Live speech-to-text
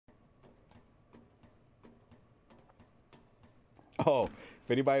Oh,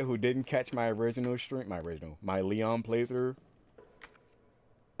 if anybody who didn't catch my original stream, my Leon playthrough,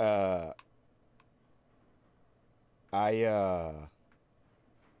 uh, I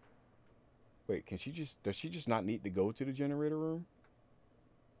wait, does she just not need to go to the generator room?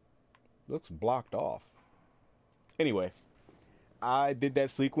 Looks blocked off. Anyway, I did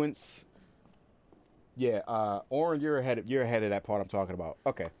that sequence. Yeah, Oren, you're ahead of that part I'm talking about.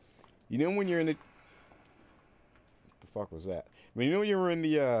 Okay. You know when you're in the fuck was that? I mean, you know you're in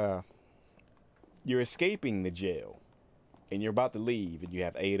the you're escaping the jail and you're about to leave and you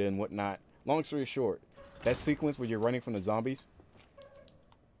have Ada and whatnot. Long story short, that sequence where you're running from the zombies.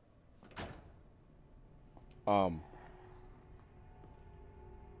 The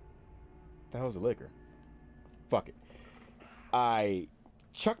hell's the liquor? Fuck it. I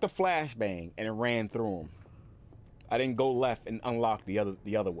chucked a flashbang and it ran through him. I didn't go left and unlock the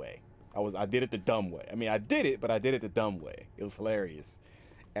other way. I did it the dumb way. I mean, I did it, but I did it the dumb way. It was hilarious.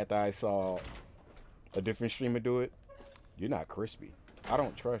 After I saw a different streamer do it, you're not crispy. I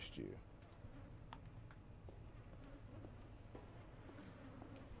don't trust you.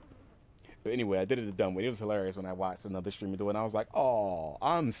 But anyway, I did it the dumb way. It was hilarious when I watched another streamer do it, and I was like, oh,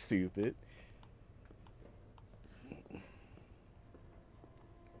 I'm stupid.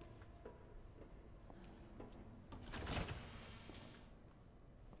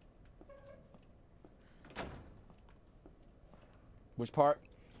 Which part?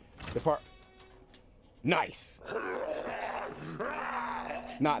 The part. Nice.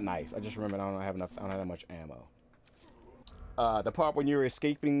 Not nice. I just remembered I don't have enough. I don't have that much ammo. The part when you're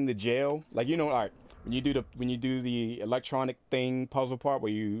escaping the jail, like you know, all right, when you do the electronic thing puzzle part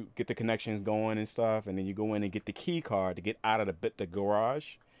where you get the connections going and stuff, and then you go in and get the key card to get out of the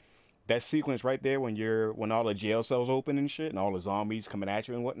garage. That sequence right there when all the jail cells open and shit, and all the zombies coming at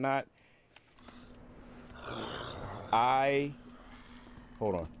you and whatnot.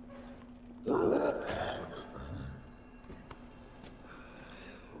 Hold on.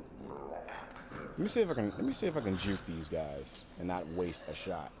 Let me see if I can juke these guys and not waste a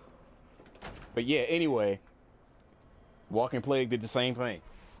shot. But yeah, anyway, Walking Plague did the same thing.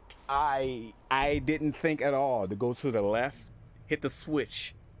 I didn't think at all to go to the left, hit the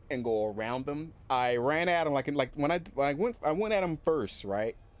switch, and go around them. I ran at him like when I went at him first,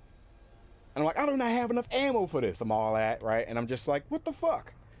 right? And I'm like, I do not have enough ammo for this. I'm all at, right? And I'm just like, what the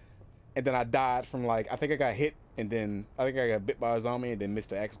fuck? And then I died from like, I think I got hit, and then I think I got bit by a zombie, and then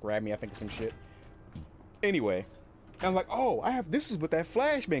Mr. X grabbed me, I think, some shit. Anyway, I'm like, oh, this is what that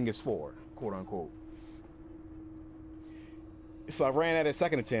flashbang is for, quote unquote. So I ran at a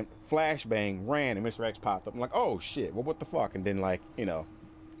second attempt, flashbang, ran, and Mr. X popped up. I'm like, oh shit, well, what the fuck? And then, like, you know,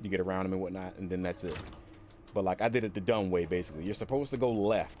 you get around him and whatnot, and then that's it. But like, I did it the dumb way, basically. You're supposed to go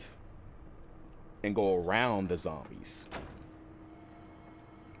left and go around the zombies.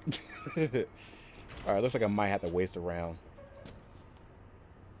 Alright, looks like I might have to waste a round.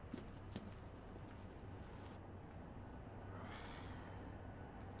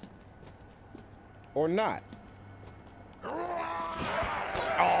 Or not.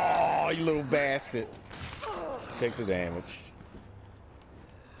 Oh, you little bastard. Take the damage.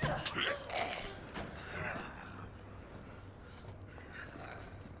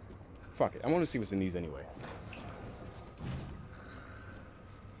 Fuck it. I want to see what's in these anyway.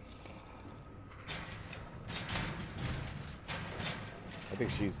 I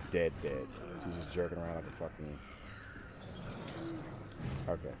think she's dead. She's just jerking around like a fucking...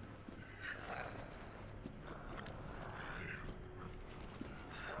 Okay.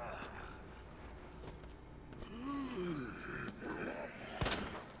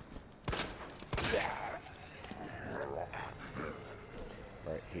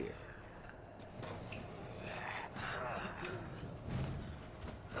 Right here.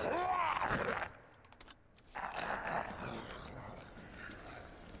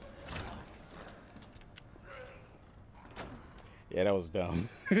 Yeah, that was dumb.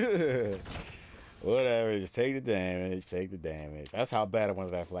 Whatever, just take the damage, take the damage. That's how bad I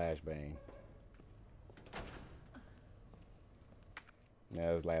wanted that flashbang. Yeah,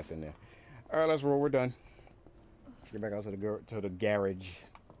 that was last in there. Alright, let's roll, we're done. Let's get back out to the garage.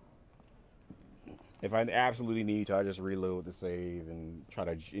 If I absolutely need to, I just reload the save and try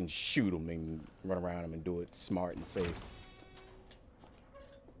to shoot them and run around them and do it smart and safe.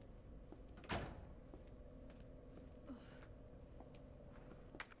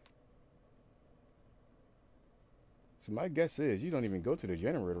 So my guess is you don't even go to the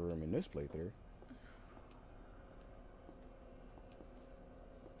generator room in this playthrough.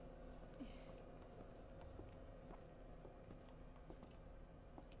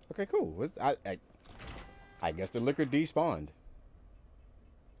 Okay, cool. I guess the liquor despawned.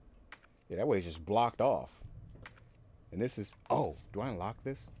 Yeah, that way it's just blocked off. And this is... Oh, do I unlock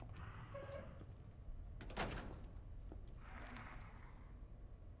this?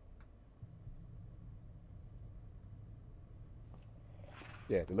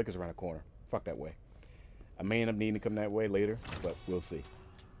 Yeah, the liquor's around the corner. Fuck that way. I may end up needing to come that way later, but we'll see.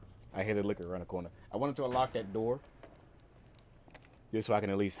 I hear the liquor around the corner. I wanted to unlock that door, just so I can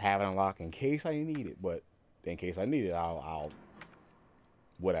at least have it unlocked in case I need it. But in case I need it, I'll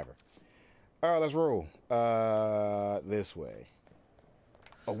whatever. All right, let's roll. This way.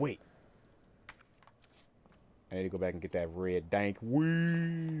 Oh wait, I need to go back and get that red dank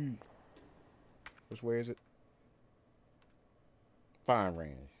weed. Which way is it? Fine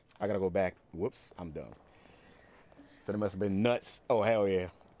range. I gotta go back. Whoops, I'm dumb. So they must have been nuts. Oh hell yeah,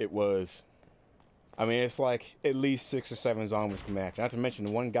 it was. I mean, it's like at least 6 or 7 zombies come after. Not to mention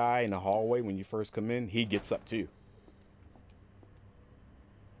the one guy in the hallway when you first come in, he gets up too.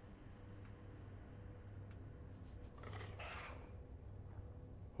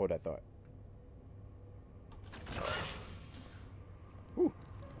 Hold that thought. Whew.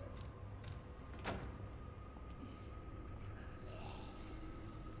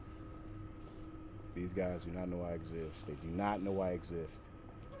 These guys do not know I exist. They do not know I exist.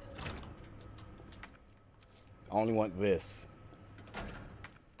 I only want this.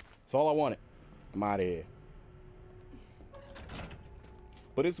 That's all I wanted. I'm out of here.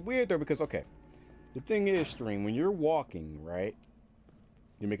 But it's weird though because, okay, the thing is, stream, when you're walking, right,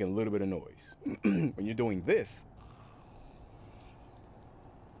 you're making a little bit of noise. When you're doing this,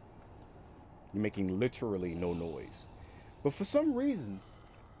 you're making literally no noise. But for some reason,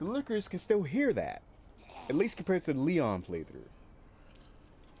 the lickers can still hear that. At least compared to the Leon playthrough.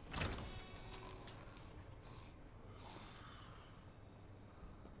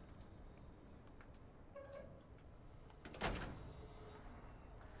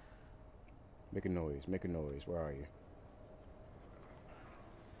 Make a noise, make a noise. Where are you?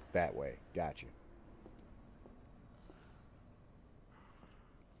 That way. Got you.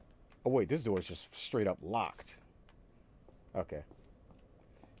 Oh wait, this door is just straight up locked. Okay.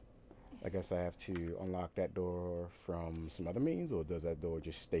 I guess I have to unlock that door from some other means, or does that door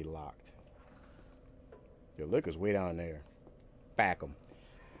just stay locked? Your liquor's way down there. Back 'em.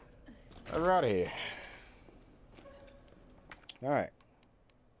 We're out of here. Alright.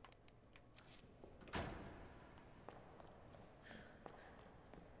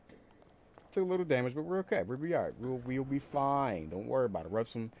 Took a little damage, but we're okay. We'll be alright. We'll be fine. Don't worry about it.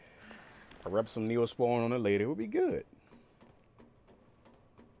 I'll rub some Neosporin on it later. We'll be good.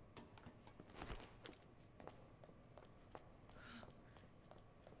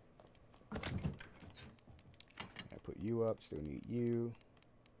 I put you up. Still need you.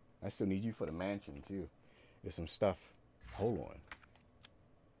 I still need you for the mansion too. There's some stuff. Hold on.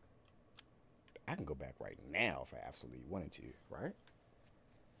 I can go back right now if I absolutely wanted to, right?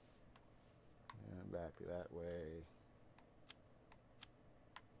 And back to that way.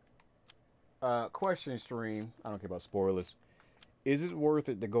 Question stream. I don't care about spoilers. Is it worth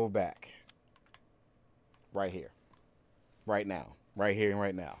it to go back? Right here. Right now. Right here and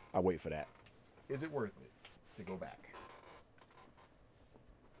right now. I'll wait for that. Is it worth it to go back?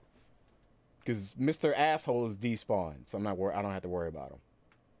 Because Mr. Asshole is despawned, so I don't have to worry about him.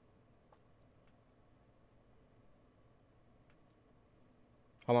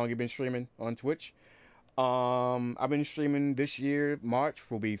 How long have you been streaming on Twitch? I've been streaming this year. March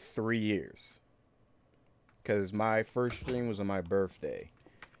will be 3 years. Because my first stream was on my birthday.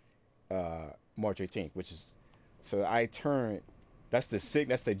 March 18th, which is... So I turned... That's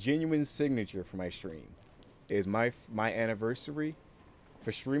the genuine signature for my stream. Is my anniversary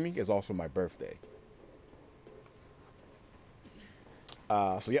for streaming is also my birthday.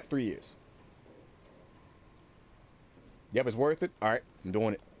 So yep, 3 years. Yep, it's worth it. Alright, I'm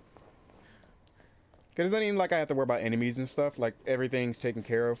doing it. Because it's not even like I have to worry about enemies and stuff. Like, everything's taken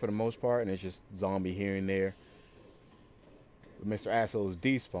care of for the most part, and it's just zombie here and there. But Mr. Asshole's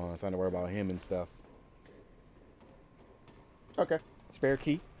despawned, so I don't worry about him and stuff. Okay. Spare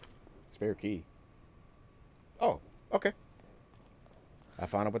key. Spare key. Oh, okay. I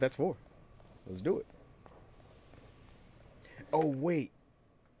found out what that's for. Let's do it. Oh, wait.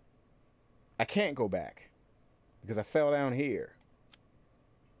 I can't go back. Because I fell down here.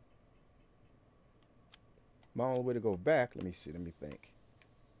 My only way to go back, let me see, let me think.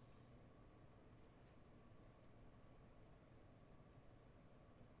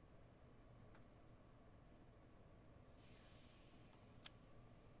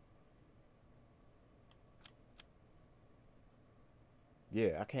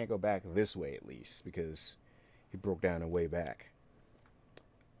 Yeah, I can't go back this way at least, because he broke down the way back.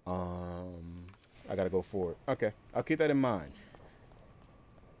 I gotta go for it. Okay, I'll keep that in mind.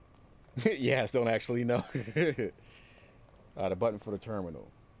 Yes, don't actually know. The button for the terminal.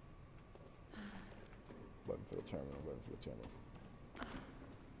 Button for the terminal. Button for the terminal.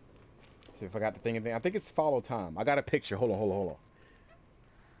 See if I got the thing. I think it's follow time. I got a picture. Hold on.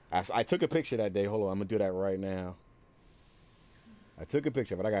 I took a picture that day. Hold on, I'm gonna do that right now. I took a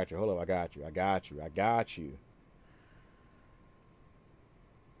picture, but I got you. Hold on, I got you.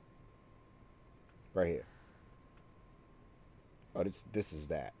 Right here. Oh, this is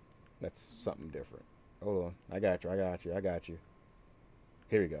that. That's something different. Hold on. I got you.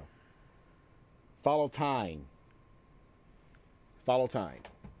 Here we go. Follow time. Follow time.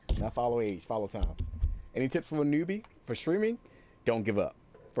 Not follow age. Follow time. Any tips for a newbie for streaming? Don't give up.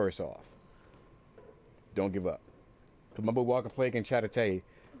 First off. Don't give up. Cause my boy Walker Plague and try to tell you,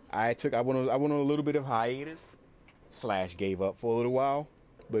 I went on a little bit of hiatus / gave up for a little while,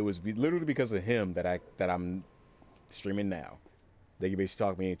 but it was literally because of him that I'm streaming now. They basically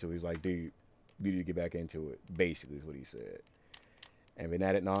talked me into it. He's like, dude, you need to get back into it. Basically, is what he said. And been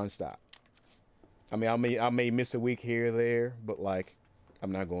at it nonstop. I mean, I may miss a week here or there, but like,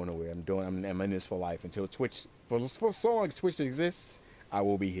 I'm not going nowhere. I'm in this for life until Twitch. For so long as Twitch exists, I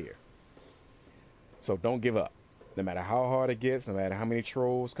will be here. So don't give up. No matter how hard it gets, no matter how many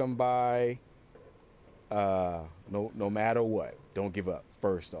trolls come by, no matter what, don't give up.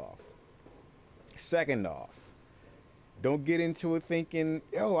 First off. Second off, don't get into it thinking,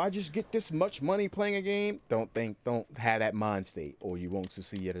 yo, I just get this much money playing a game. Don't have that mind state, or you won't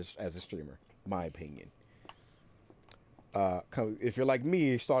succeed as a streamer. My opinion. If you're like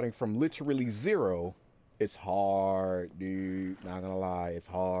me, starting from literally zero, it's hard, dude. Not gonna lie, it's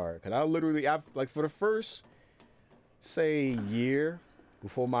hard. Cause I've like for the first, say, year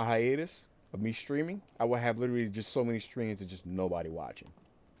before my hiatus of me streaming, I would have literally just so many streams and just nobody watching.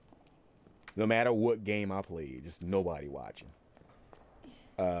 No matter what game I played, just nobody watching.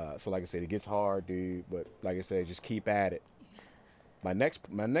 So like I said, it gets hard, dude. But like I said, just keep at it. My next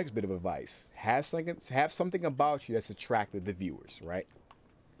bit of advice: have something about you that's attractive to viewers, right?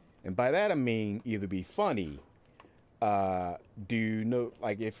 And by that I mean either be funny.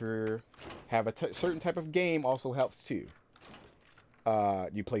 Like if you have a certain type of game, also helps too.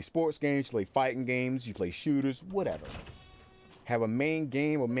 You play sports games, you play fighting games, you play shooters, whatever. Have a main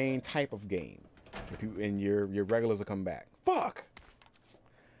game or main type of game, and your regulars will come back. Fuck.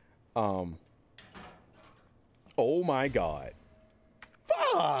 Oh my god.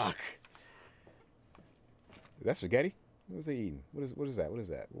 Fuck. Is that spaghetti? What was he eating? What is that? What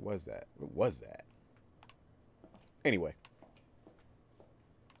was that? Anyway.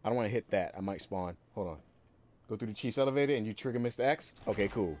 I don't want to hit that. I might spawn. Hold on. Go through the Chief's elevator and you trigger Mr. X? Okay,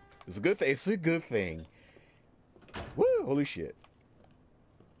 cool. It's a good thing. It's a good thing. Woo! Holy shit.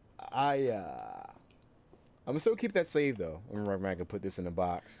 I'm gonna still keep that save though. I'm gonna I can put this in the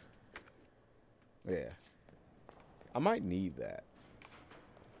box. Yeah. I might need that.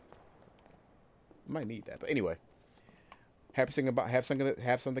 But anyway. Have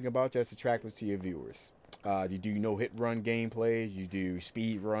something about you that's attractive to your viewers. You do no hit run gameplays, you do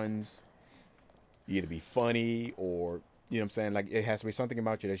speed runs. You either be funny or, you know what I'm saying, like it has to be something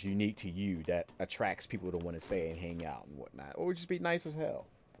about you that's unique to you that attracts people to want to stay and hang out and whatnot. Or just be nice as hell.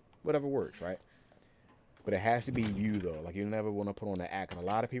 Whatever works, right? But it has to be you though. Like you never want to put on the act, and a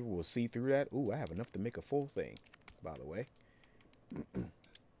lot of people will see through that. Ooh, I have enough to make a full thing, by the way.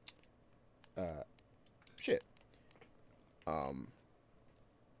 Shit.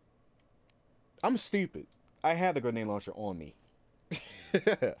 I'm stupid. I had the grenade launcher on me.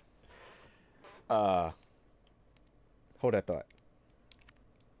 Hold that thought.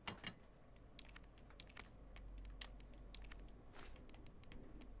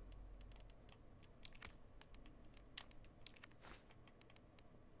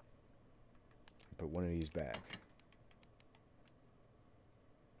 Put one of these back.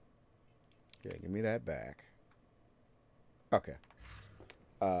 Okay, give me that back. Okay.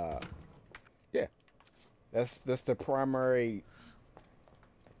 Yeah. That's the primary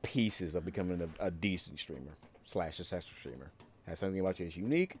pieces of becoming a decent streamer / successful streamer. Have something about you that's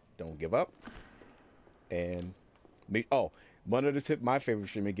unique. Don't give up. And one of the tips my favorite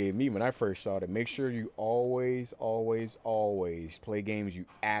streamer gave me when I first started: make sure you always play games you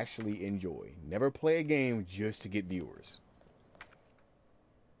actually enjoy. Never play a game just to get viewers.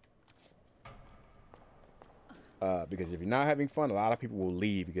 Because if you're not having fun, a lot of people will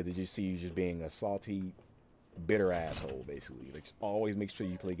leave because they just see you just being a salty, bitter asshole, basically. Like, just always make sure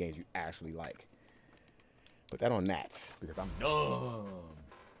you play games you actually like. Put that on that, because I'm dumb.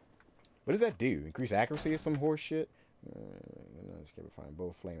 What does that do? Increase accuracy or some horse shit? Just keep find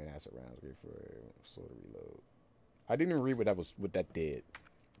both flame and acid rounds. Great for slow to reload. I didn't even read what that did.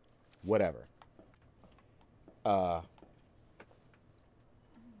 Whatever. Yeah,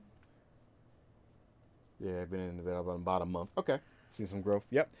 I've been in development about a month. Okay, seen some growth.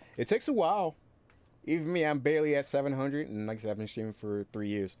 Yep, it takes a while. Even me, I'm barely at 700, and like I said, I've been streaming for 3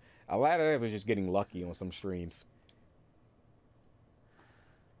 years. A lot of it was just getting lucky on some streams.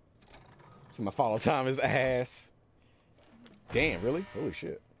 So my follow time is ass. Damn, really? Holy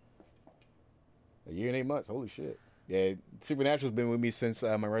shit. A year and 8 months. Holy shit. Yeah, Supernatural's been with me since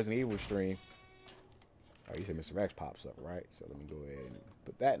my Resident Evil stream. Oh, you said Mr. X pops up, right? So let me go ahead and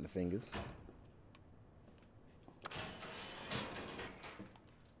put that in the fingers.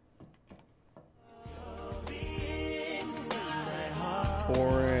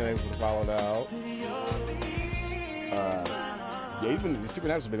 Boring. Thanks for followed out. Yeah, even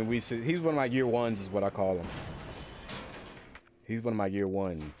Supernatural's been with me. He's one of my year ones, is what I call him. He's one of my year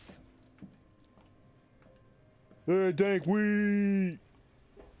ones. Hey, Dank Weed!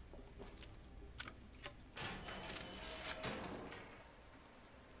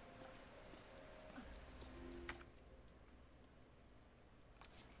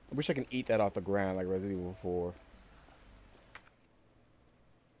 I wish I could eat that off the ground like Resident Evil 4.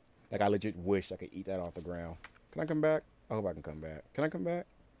 Like, I legit wish I could eat that off the ground. Can I come back? I hope I can come back. Can I come back?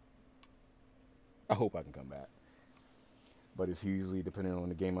 I hope I can come back. But it's usually depending on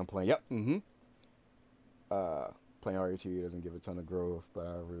the game I'm playing. Yep, playing RE2 doesn't give a ton of growth, but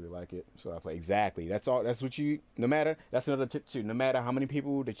I really like it. So I play. Exactly. That's all. That's what you, no matter, that's another tip too. No matter how many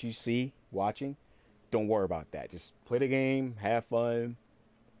people that you see watching, don't worry about that. Just play the game, have fun,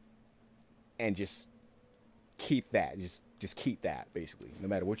 and just keep that. Just keep that, basically. No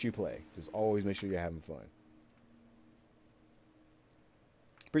matter what you play. Just always make sure you're having fun.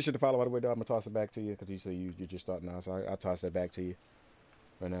 Appreciate the follow, by the way, though. I'm going to toss it back to you because you say you're just starting out. So I'll toss that back to you.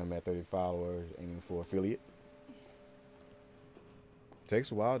 Right now I'm at 30 followers, aiming for affiliate.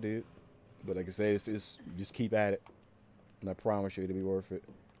 Takes a while, dude. But like I say, it's just keep at it. And I promise you it'll be worth it.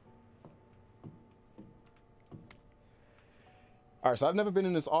 Alright, so I've never been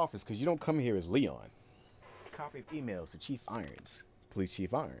in this office because you don't come here as Leon. Copy of emails to Chief Irons. Please,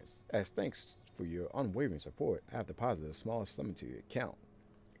 Chief Irons. As thanks for your unwavering support, I have deposited a small sum into your account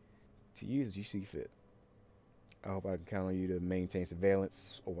to use as you see fit. I hope I can count on you to maintain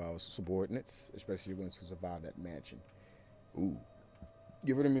surveillance over our subordinates, especially ones who survive that mansion. Ooh.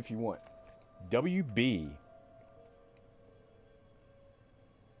 Get rid of them if you want. WB.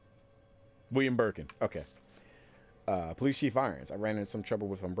 William Birkin. Okay. Police Chief Irons. I ran into some trouble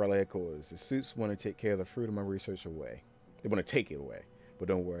with Umbrella headquarters. The suits want to take care of the fruit of my research away. They want to take it away. But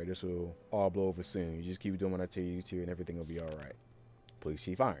don't worry, this will all blow over soon. You just keep doing what I tell you to, and everything will be alright. Police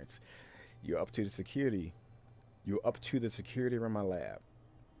Chief Irons. You're up to the security. You're up to the security around my lab.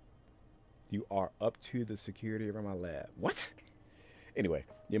 You are up to the security around my lab. What? Anyway,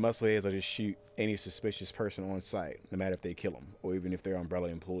 your muscle heads are just shoot any suspicious person on site, no matter if they kill them, or even if they're Umbrella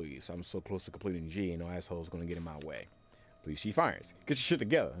employees. I'm so close to completing G, and no asshole's gonna get in my way. Police Chief Irons, get your shit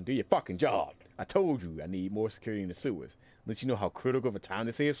together and do your fucking job. I told you I need more security in the sewers. Let you know how critical of a time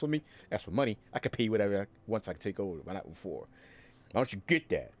this is for me. As for money, I can pay you whatever once I take over, but not before. Why don't you get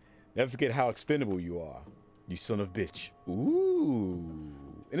that? Never forget how expendable you are, you son of a bitch. Ooh.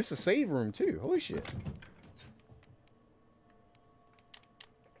 And it's a save room, too. Holy shit.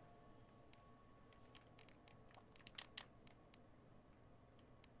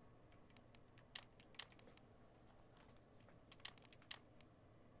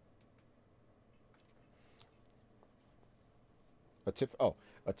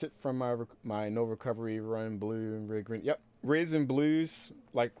 A tip from my no recovery run, blue and red, green. Yep, reds and blues,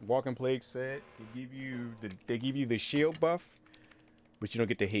 like Walking Plague said, they give you the shield buff, but you don't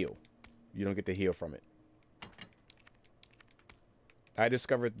get the heal. You don't get the heal from it. I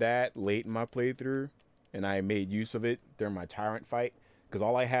discovered that late in my playthrough, and I made use of it during my Tyrant fight, because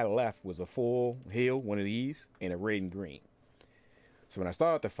all I had left was a full heal, one of these, and a red and green. So when I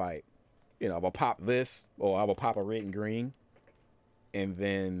started the fight, you know, I will pop this, or I will pop a red and green, and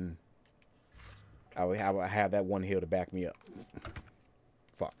then I would have that one heal to back me up.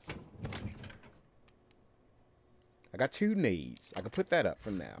 Fuck. I got 2 nades. I can put that up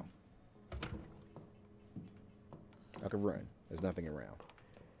for now. I can run. There's nothing around.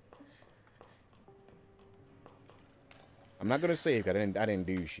 I'm not gonna save because I didn't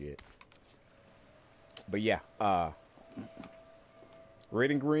do shit. But yeah,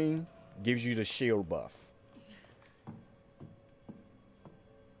 red and green gives you the shield buff.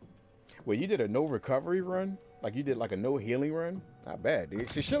 Wait, you did a no recovery run? Like you did like a no healing run. Not bad, dude.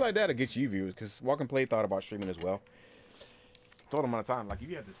 See, shit like that'll get you views. Cause Walk and Play thought about streaming as well. Told him all the time, like if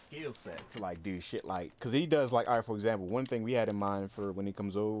you have the skill set to like do shit like, cause he does like, all right, for example, one thing we had in mind for when he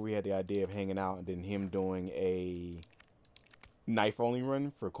comes over, we had the idea of hanging out and then him doing a knife only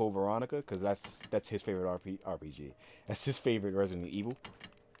run for Code Veronica, cause that's his favorite RPG. That's his favorite Resident Evil.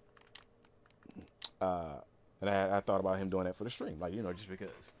 And I thought about him doing that for the stream, like, you know, just because.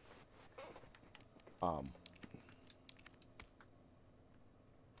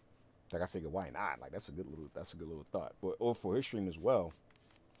 Like I figured, why not? Like that's a good little thought. But or for his stream as well,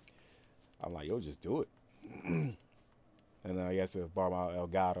 I'm like, yo, just do it. And then I guess if borrow my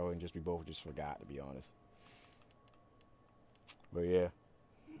Elgato and just we both just forgot, to be honest. But yeah.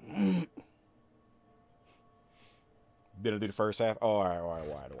 Didn't do the first half. Oh, all right.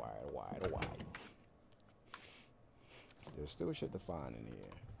 There's still shit to find in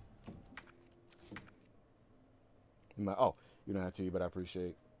here. Oh, you don't have to, but I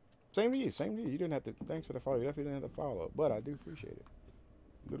appreciate. Same to you. You didn't have to. Thanks for the follow. You definitely didn't have to follow, but I do appreciate it.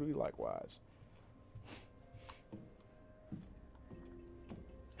 Literally likewise.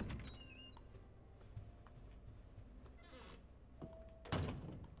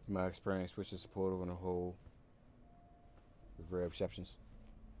 My experience, which is supportive on the whole, with rare exceptions.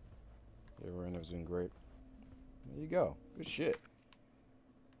 Everyone has been great. There you go. Good shit.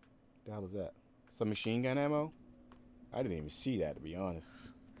 What the hell is that? Some machine gun ammo? I didn't even see that, to be honest.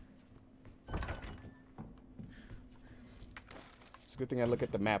 It's a good thing I look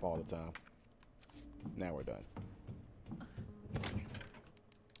at the map all the time. Now we're done.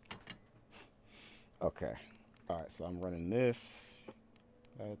 Okay. Alright, so I'm running this.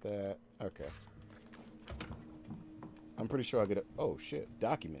 That. Okay. I'm pretty sure I get a... Oh, shit.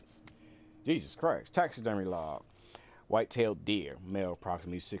 Documents. Jesus Christ. Taxidermy log. White-tailed deer. Male,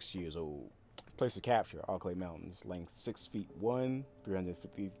 approximately 6 years old. Place of capture. Arclay Mountains. Length 6 feet 1.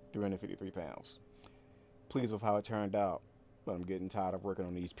 353 pounds. Pleased with how it turned out, but I'm getting tired of working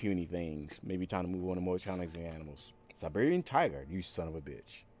on these puny things. Maybe time to move on to more challenging animals. Siberian tiger. You son of a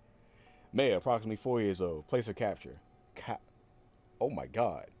bitch. Male, approximately 4 years old. Place of capture. Oh my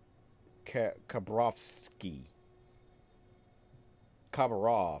god. Kabarovsky.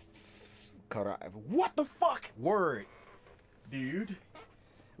 What the fuck? Word. Dude.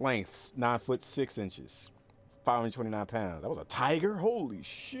 Lengths 9 foot 6 inches. 529 pounds. That was a tiger? Holy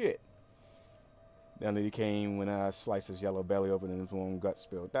shit. That lady came when I sliced his yellow belly open and his warm gut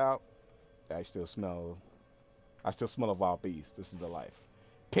spilled out. I still smell a wild beast. This is the life.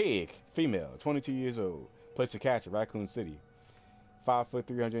 Pig. Female. 22 years old. Place to catch at Raccoon City. 5 foot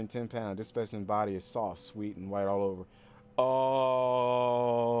 310 pounds. This specimen's body is soft, sweet, and white all over. Oh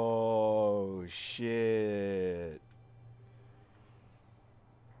shit.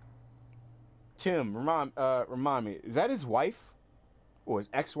 Tim, remind me, is that his wife? Or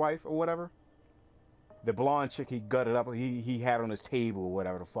his ex-wife or whatever? The blonde chick he gutted up, he had on his table or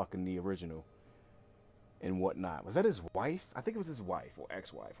whatever the fuck in the original. And whatnot. Was that his wife? I think it was his wife or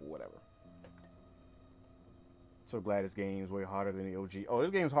ex-wife or whatever. So glad this game is way harder than the OG. Oh,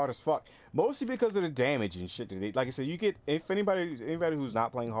 this game's hard as fuck. Mostly because of the damage and shit. Like I said, you get, if anybody who's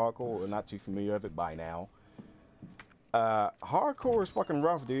not playing hardcore or not too familiar with it by now, hardcore is fucking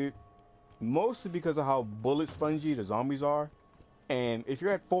rough, dude. Mostly because of how bullet spongy the zombies are. And if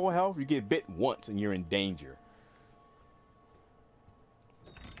you're at full health, you get bit once and you're in danger.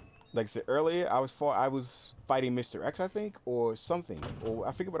 Like I said earlier, I was fighting Mr. X, I think, or something. Or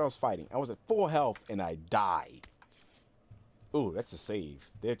I forget what I was fighting. I was at full health and I died. Ooh, that's a save.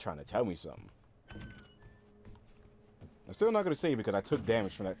 They're trying to tell me something. I'm still not going to save because I took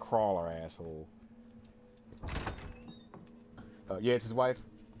damage from that crawler asshole. Yeah, it's his wife.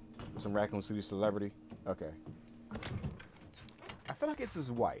 Some Raccoon City celebrity. Okay. I feel like it's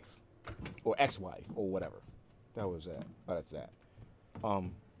his wife. Or ex-wife. Or whatever. That was that. Oh, that's that. But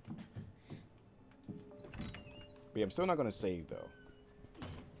yeah, I'm still not going to save, though.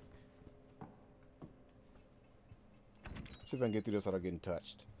 See if I can get through this without getting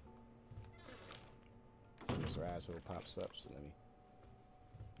touched. So Mr. Asshole pops up, so let me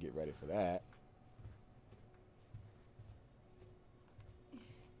get ready for that.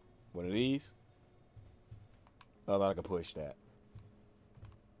 One of these. Oh, I can push that.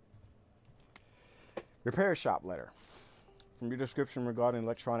 Repair shop letter. From your description regarding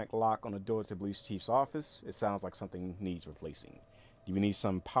electronic lock on the door to Police Chief's office, it sounds like something needs replacing. You will need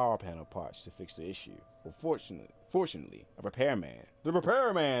some power panel parts to fix the issue. Well, fortunately, a repairman, the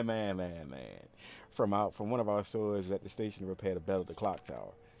repairman, from one of our stores at the station to repair the bell of the clock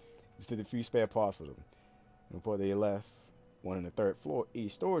tower. We did a few spare parts for them. And before they left, one on the third floor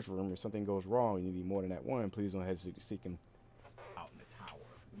each storage room. If something goes wrong and you need more than that one, please don't hesitate to seek him out in the tower.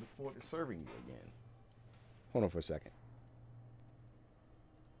 We look forward to serving you again. Hold on for a second.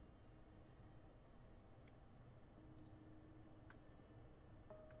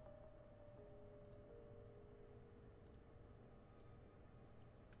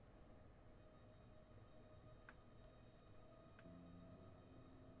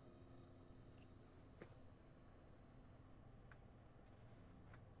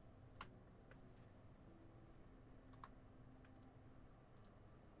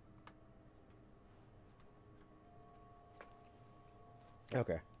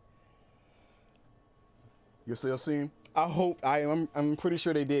 Okay. You'll still see him? I hope. I'm pretty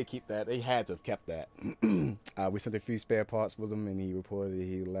sure they did keep that. They had to have kept that. We sent a few spare parts with him, and he reported that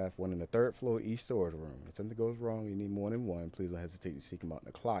he left one in the third floor each storage room. If something goes wrong, you need more than one. Please don't hesitate to seek him out in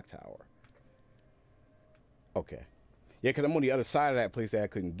the clock tower. Okay. Yeah, because I'm on the other side of that place that I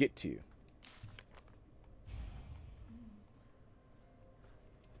couldn't get to.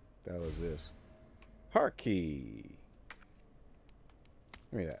 That was this. Heart key.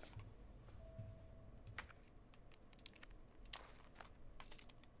 Give me that.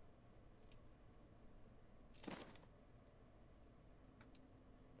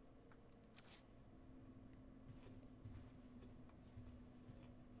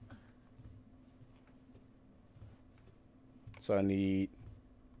 So I need...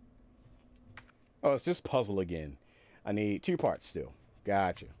 Oh, it's this puzzle again. I need 2 parts still.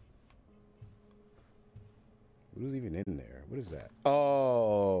 Gotcha. What is even in there? What is that?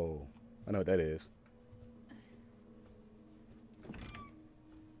 Oh, I know what that is.